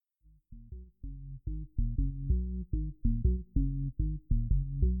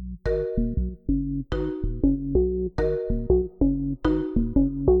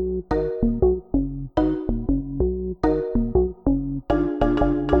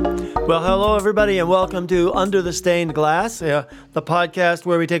Well, hello, everybody, and welcome to Under the Stained Glass, the podcast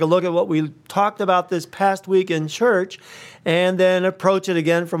where we take a look at what we talked about this past week in church and then approach it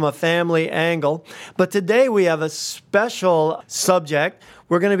again from a family angle. But today we have a special subject.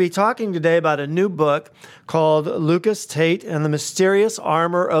 We're going to be talking today about a new book called Lucas Tate and the Mysterious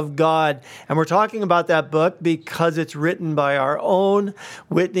Armor of God. And we're talking about that book because it's written by our own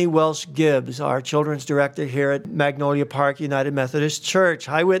Whitney Welsh Gibbs, our children's director here at Magnolia Park United Methodist Church.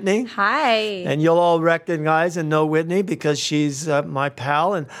 Hi, Whitney. Hi. And you'll all recognize and know Whitney because she's my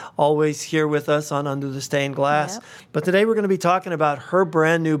pal and always here with us on Under the Stained Glass. Yep. But today we're going to be talking about her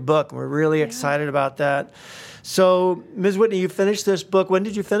brand new book. We're really excited about that. So, Ms. Whitney, you finished this book. When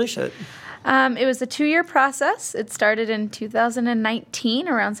did you finish it? It was a 2-year process. It started in 2019,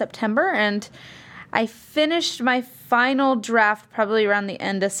 around September, and I finished my final draft probably around the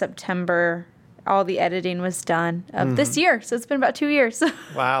end of September. All the editing was done of this year, so it's been about 2 years.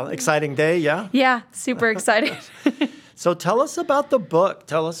 Wow, exciting day, yeah? Yeah, super excited. So tell us about the book.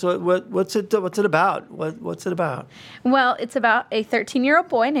 Tell us what's it about? What's it about? Well, it's about a 13-year-old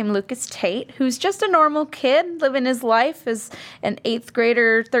boy named Lucas Tate, who's just a normal kid living his life as an 8th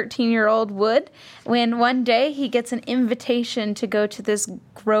grader, 13-year-old would, when one day he gets an invitation to go to this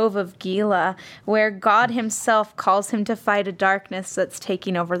grove of Gila, where God himself calls him to fight a darkness that's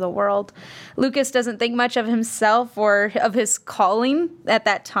taking over the world. Lucas doesn't think much of himself or of his calling at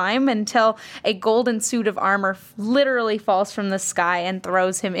that time until a golden suit of armor literally falls from the sky and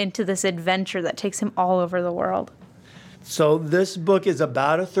throws him into this adventure that takes him all over the world. So this book is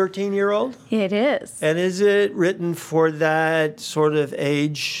about a 13-year-old? It is. And is it written for that sort of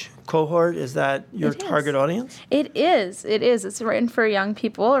age cohort? Is that your target audience? It is. It is. It's written for young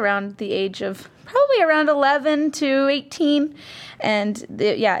people around the age of probably around 11 to 18. And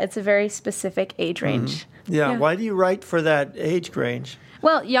it's a very specific age range. Mm-hmm. Yeah. Why do you write for that age range?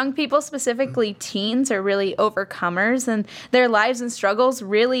 Well, young people, specifically teens, are really overcomers, and their lives and struggles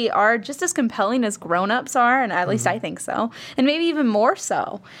really are just as compelling as grown-ups are, and at least I think so, and maybe even more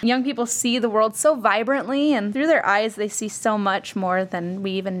so. Young people see the world so vibrantly, and through their eyes they see so much more than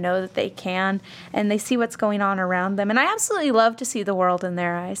we even know that they can, and they see what's going on around them. And I absolutely love to see the world in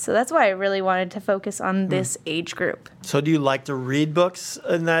their eyes, so that's why I really wanted to focus on this age group. So do you like to read books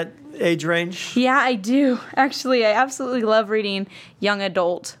in that age range? Yeah, I do. Actually, I absolutely love reading young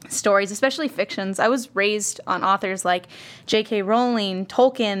adult stories, especially fictions. I was raised on authors like J.K. Rowling,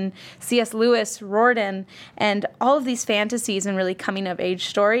 Tolkien, C.S. Lewis, Riordan, and all of these fantasies and really coming-of-age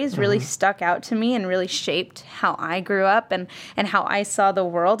stories really stuck out to me and really shaped how I grew up and how I saw the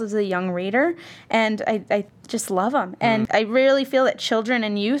world as a young reader. And I just love them. And I really feel that children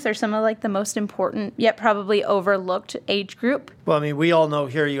and youth are some of like the most important yet probably overlooked age group. Well, I mean, we all know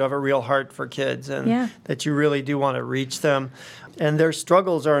here you have a real heart for kids and that you really do want to reach them. And their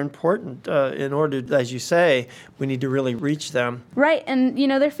struggles are important in order, as you say, we need to really reach them. Right. And,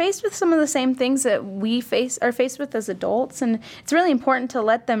 they're faced with some of the same things that we are faced with as adults. And it's really important to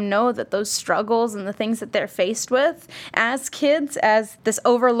let them know that those struggles and the things that they're faced with as kids, as this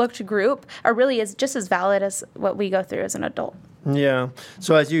overlooked group, are really just as valid as what we go through as an adult. Yeah.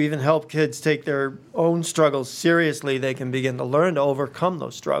 So as you even help kids take their own struggles seriously, they can begin to learn to overcome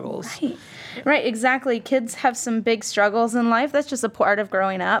those struggles. Right, exactly. Kids have some big struggles in life. That's just a part of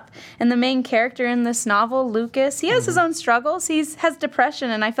growing up. And the main character in this novel, Lucas, he has his own struggles. He has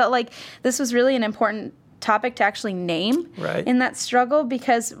depression, and I felt like this was really an important topic to actually name in that struggle,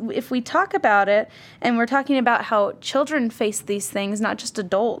 because if we talk about it and we're talking about how children face these things, not just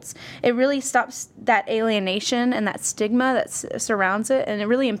adults, it really stops that alienation and that stigma that surrounds it, and it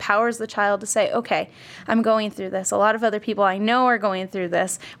really empowers the child to say, okay, I'm going through this. A lot of other people I know are going through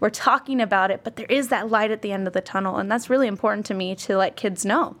this. We're talking about it, but there is that light at the end of the tunnel, and that's really important to me to let kids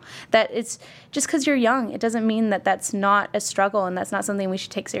know that it's just because you're young, it doesn't mean that that's not a struggle and that's not something we should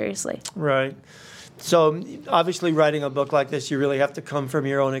take seriously. Right. So obviously writing a book like this, you really have to come from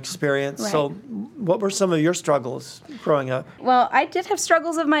your own experience. Right. So what were some of your struggles growing up? Well, I did have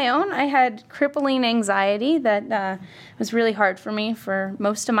struggles of my own. I had crippling anxiety that was really hard for me for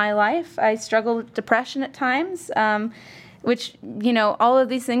most of my life. I struggled with depression at times, which, all of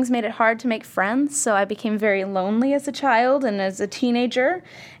these things made it hard to make friends. So I became very lonely as a child and as a teenager.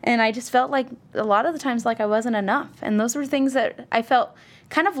 And I just felt like a lot of the times like I wasn't enough. And those were things that I felt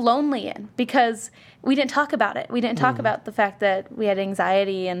kind of lonely in because we didn't talk about it. We didn't talk about the fact that we had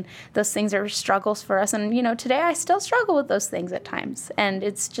anxiety and those things are struggles for us. And, today I still struggle with those things at times. And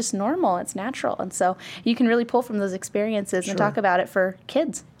it's just normal. It's natural. And so you can really pull from those experiences and talk about it for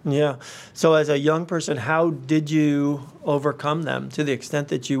kids. Yeah. So as a young person, how did you overcome them to the extent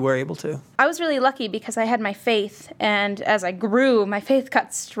that you were able to? I was really lucky because I had my faith, and as I grew, my faith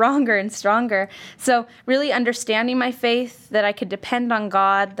got stronger and stronger. So really understanding my faith, that I could depend on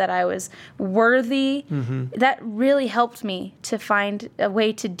God, that I was worthy, that really helped me to find a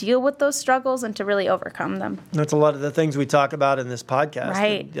way to deal with those struggles and to really overcome them. That's a lot of the things we talk about in this podcast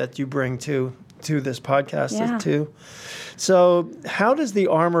Right. that you bring to this podcast Yeah. too. So how does the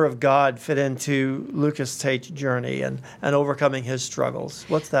armor of God fit into Lucas Tate's journey and overcoming his struggles?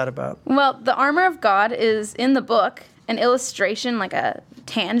 What's that about? Well, the armor of God is in the book an illustration, like a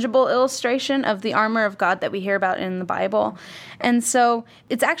tangible illustration of the armor of God that we hear about in the Bible. And so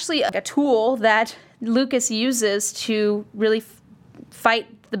it's actually a tool that Lucas uses to really fight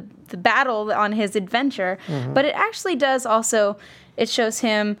the battle on his adventure. But it actually does also, it shows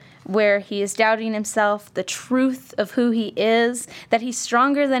him where he is doubting himself, the truth of who he is, that he's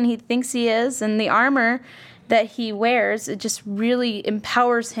stronger than he thinks he is, and the armor that he wears, it just really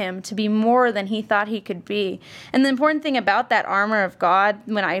empowers him to be more than he thought he could be. And the important thing about that armor of God,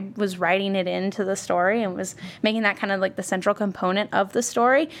 when I was writing it into the story and was making that kind of like the central component of the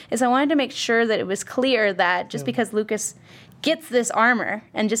story, is I wanted to make sure that it was clear that just because Lucas gets this armor,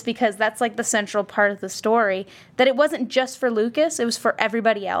 and just because that's like the central part of the story, that it wasn't just for Lucas, it was for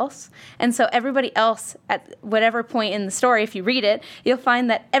everybody else. And so everybody else, at whatever point in the story, if you read it, you'll find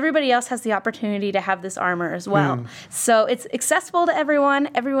that everybody else has the opportunity to have this armor as well. So it's accessible to everyone,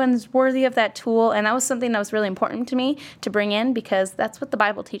 everyone's worthy of that tool, and that was something that was really important to me to bring in, because that's what the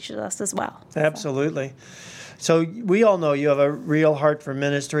Bible teaches us as well. Absolutely. So we all know you have a real heart for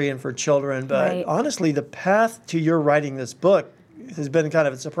ministry and for children, but Right. honestly, the path to your writing this book has been kind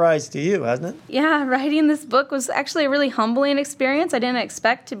of a surprise to you, hasn't it? Yeah, writing this book was actually a really humbling experience. I didn't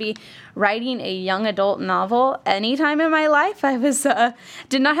expect to be writing a young adult novel any time in my life. I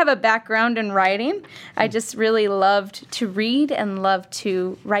did not have a background in writing. I just really loved to read and loved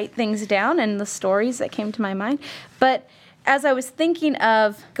to write things down and the stories that came to my mind. But as I was thinking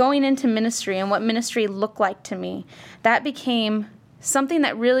of going into ministry and what ministry looked like to me, that became something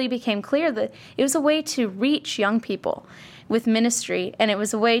that really became clear, that it was a way to reach young people with ministry, and it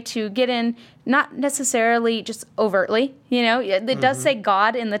was a way to get in, not necessarily just overtly, it does say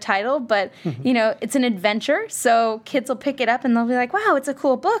God in the title, but, it's an adventure, so kids will pick it up and they'll be like, wow, it's a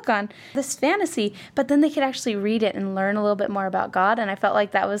cool book on this fantasy, but then they could actually read it and learn a little bit more about God, and I felt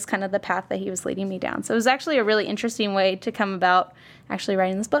like that was kind of the path that he was leading me down. So it was actually a really interesting way to come about actually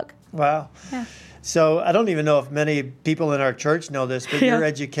writing this book. Wow. Yeah. So I don't even know if many people in our church know this, but your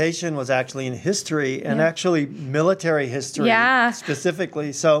education was actually in history and actually military history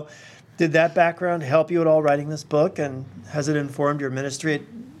specifically. So did that background help you at all writing this book, and has it informed your ministry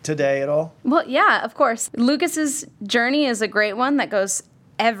today at all? Well, yeah, of course. Lucas's journey is a great one that goes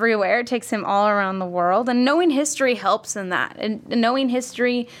everywhere. It takes him all around the world, and knowing history helps in that. And knowing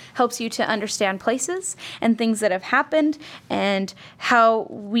history helps you to understand places and things that have happened and how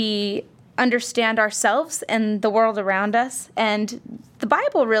we understand ourselves and the world around us. And the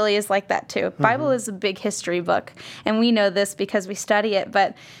Bible really is like that too. Bible is a big history book, and we know this because we study it,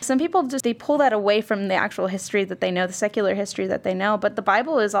 but some people they pull that away from the actual history that they know, the secular history that they know. But the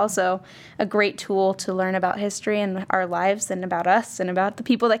Bible is also a great tool to learn about history and our lives and about us and about the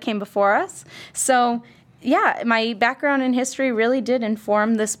people that came before us. So yeah, my background in history really did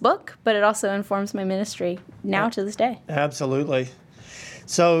inform this book, but it also informs my ministry now to this day. Absolutely.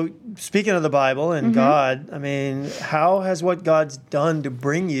 So speaking of the Bible and God, I mean, how has what God's done to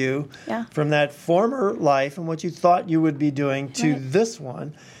bring you from that former life and what you thought you would be doing to this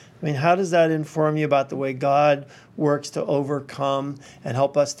one? I mean, how does that inform you about the way God works to overcome and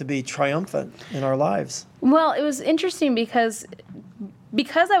help us to be triumphant in our lives? Well, it was interesting because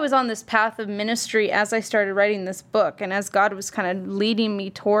I was on this path of ministry as I started writing this book, and as God was kind of leading me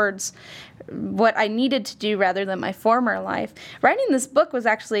towards what I needed to do rather than my former life. Writing this book was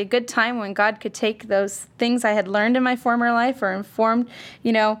actually a good time when God could take those things I had learned in my former life or informed,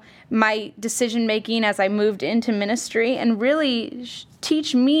 my decision-making as I moved into ministry and really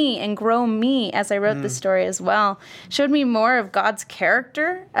teach me and grow me as I wrote this story as well. Showed me more of God's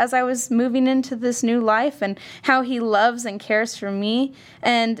character as I was moving into this new life and how he loves and cares for me.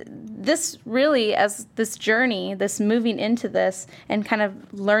 And this really, as this journey, this moving into this and kind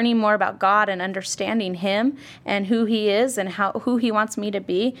of learning more about God and understanding him and who he is and who he wants me to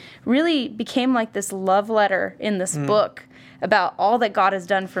be, really became like this love letter in this book about all that God has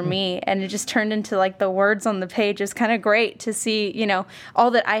done for me, and it just turned into like the words on the page. It's kind of great to see, all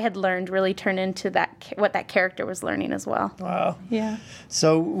that I had learned really turn into what that character was learning as well. Wow. Yeah.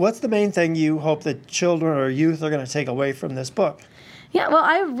 So what's the main thing you hope that children or youth are going to take away from this book? Yeah, well,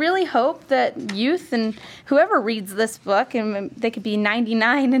 I really hope that youth and whoever reads this book, and they could be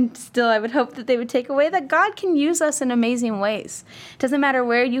 99, and still I would hope that they would take away that God can use us in amazing ways. It doesn't matter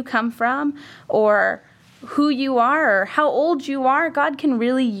where you come from or who you are or how old you are, God can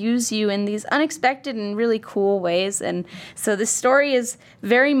really use you in these unexpected and really cool ways. And so this story is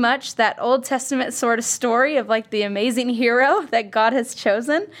very much that Old Testament sort of story of like the amazing hero that God has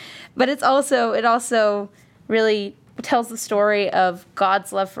chosen. But it also really tells the story of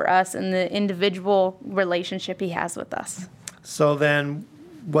God's love for us and the individual relationship he has with us. So then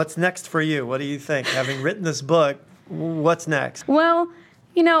what's next for you? What do you think? Having written this book, what's next? Well,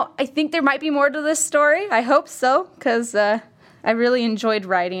 I think there might be more to this story. I hope so, because I really enjoyed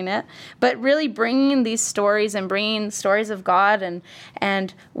writing it. But really bringing these stories and bringing stories of God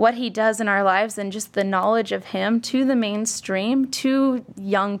and what he does in our lives and just the knowledge of him to the mainstream, to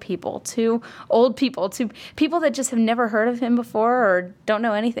young people, to old people, to people that just have never heard of him before or don't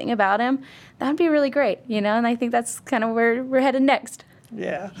know anything about him, that would be really great, and I think that's kind of where we're headed next.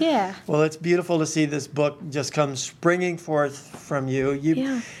 Yeah. Well, it's beautiful to see this book just come springing forth from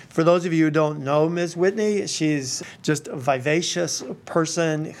you. For those of you who don't know Ms. Whitney, she's just a vivacious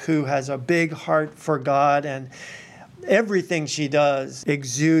person who has a big heart for God, and everything she does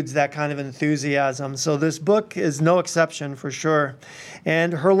exudes that kind of enthusiasm. So this book is no exception for sure.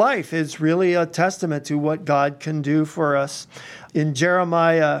 And her life is really a testament to what God can do for us. In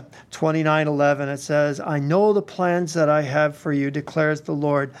Jeremiah 29:11, it says, "I know the plans that I have for you, declares the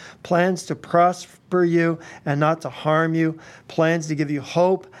Lord, plans to prosper you and not to harm you, plans to give you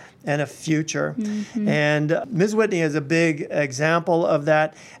hope and a future." Mm-hmm. And Ms. Whitney is a big example of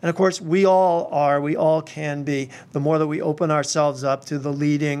that. And of course, we all can be, the more that we open ourselves up to the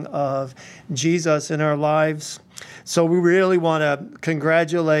leading of Jesus in our lives. So we really want to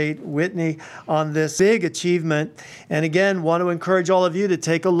congratulate Whitney on this big achievement. And again, want to encourage all of you to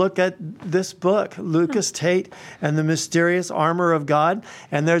take a look at this book, Lucas Tate and the Mysterious Armor of God.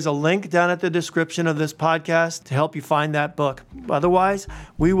 And there's a link down at the description of this podcast to help you find that book. Otherwise,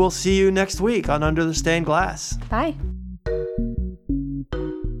 we will see you next week on Under the Stained Glass. Bye.